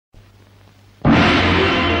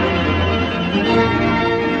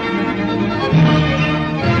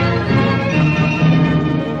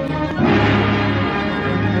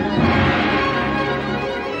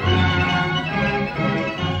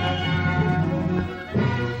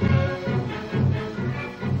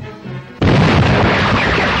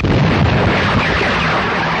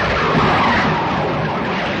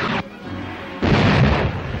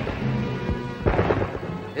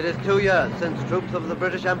2 years since troops of the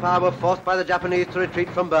British Empire were forced by the Japanese to retreat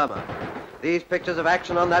from Burma. These pictures of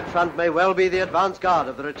action on that front may well be the advance guard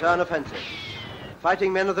of the return offensive.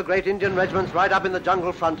 Fighting men of the great Indian regiments right up in the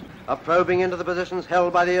jungle front are probing into the positions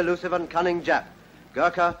held by the elusive and cunning Jap.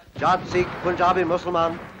 Ghurka, Jat, Sikh, Punjabi,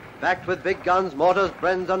 Mussulman, backed with big guns, mortars,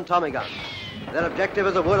 Brens and Tommy guns. Their objective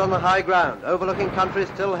is a wood on the high ground, overlooking country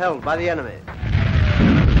still held by the enemy.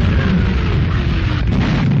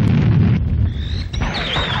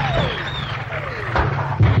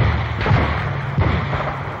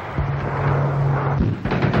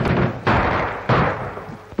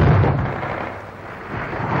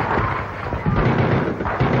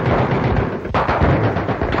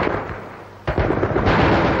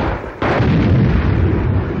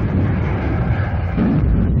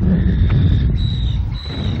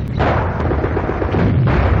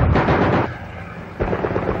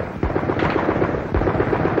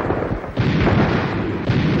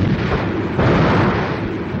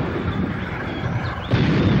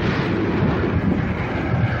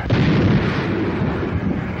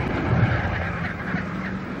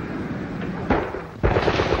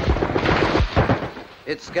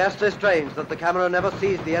 It's scarcely strange that the camera never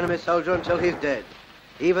sees the enemy soldier until he's dead.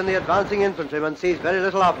 Even the advancing infantryman sees very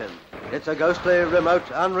little of him. It's a ghostly, remote,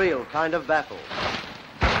 unreal kind of battle.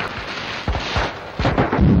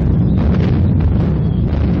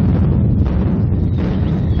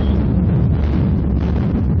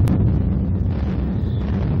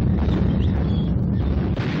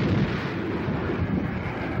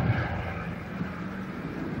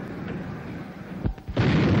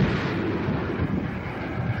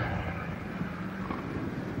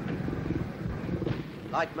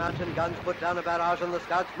 Light mountain guns put down a barrage and the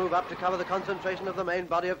scouts move up to cover the concentration of the main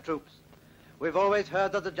body of troops. We've always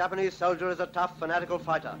heard that the Japanese soldier is a tough, fanatical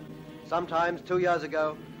fighter. Sometimes, 2 years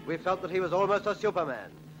ago, we felt that he was almost a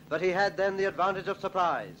Superman, but he had then the advantage of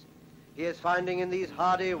surprise. He is finding in these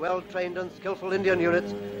hardy, well-trained and skillful Indian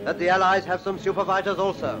units that the Allies have some super fighters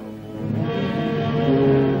also.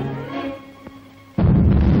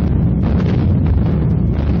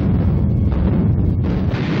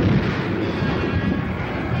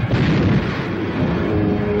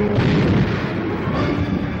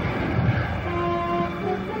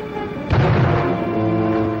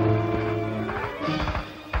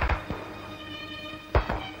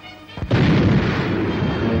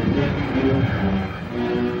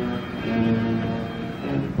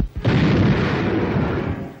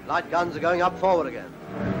 Light guns are going up forward again.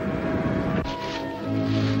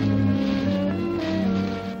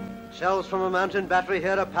 Shells from a mountain battery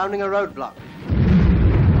here are pounding a roadblock.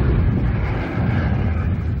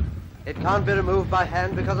 It can't be removed by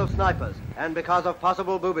hand because of snipers and because of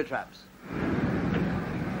possible booby traps.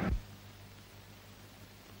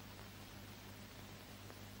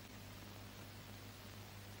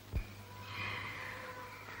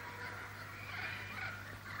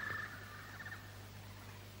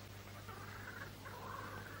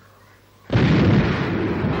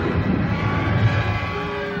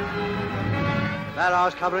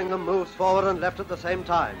 Barrage covering them moves forward and left at the same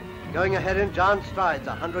time, going ahead in giant strides,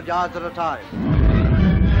 100 yards at a time.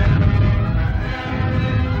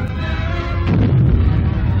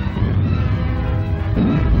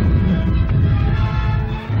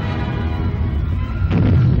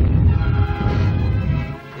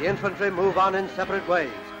 The infantry move on in separate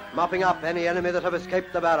ways, mopping up any enemy that have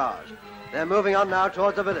escaped the barrage. They're moving on now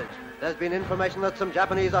towards the village. There's been information that some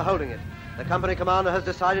Japanese are holding it. The company commander has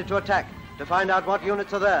decided to attack, to find out what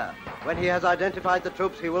units are there. When he has identified the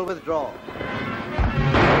troops, he will withdraw.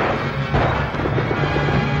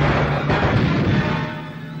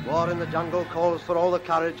 War in the jungle calls for all the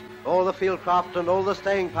courage, all the fieldcraft, and all the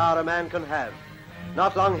staying power a man can have.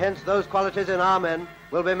 Not long hence, those qualities in our men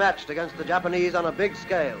will be matched against the Japanese on a big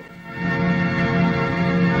scale.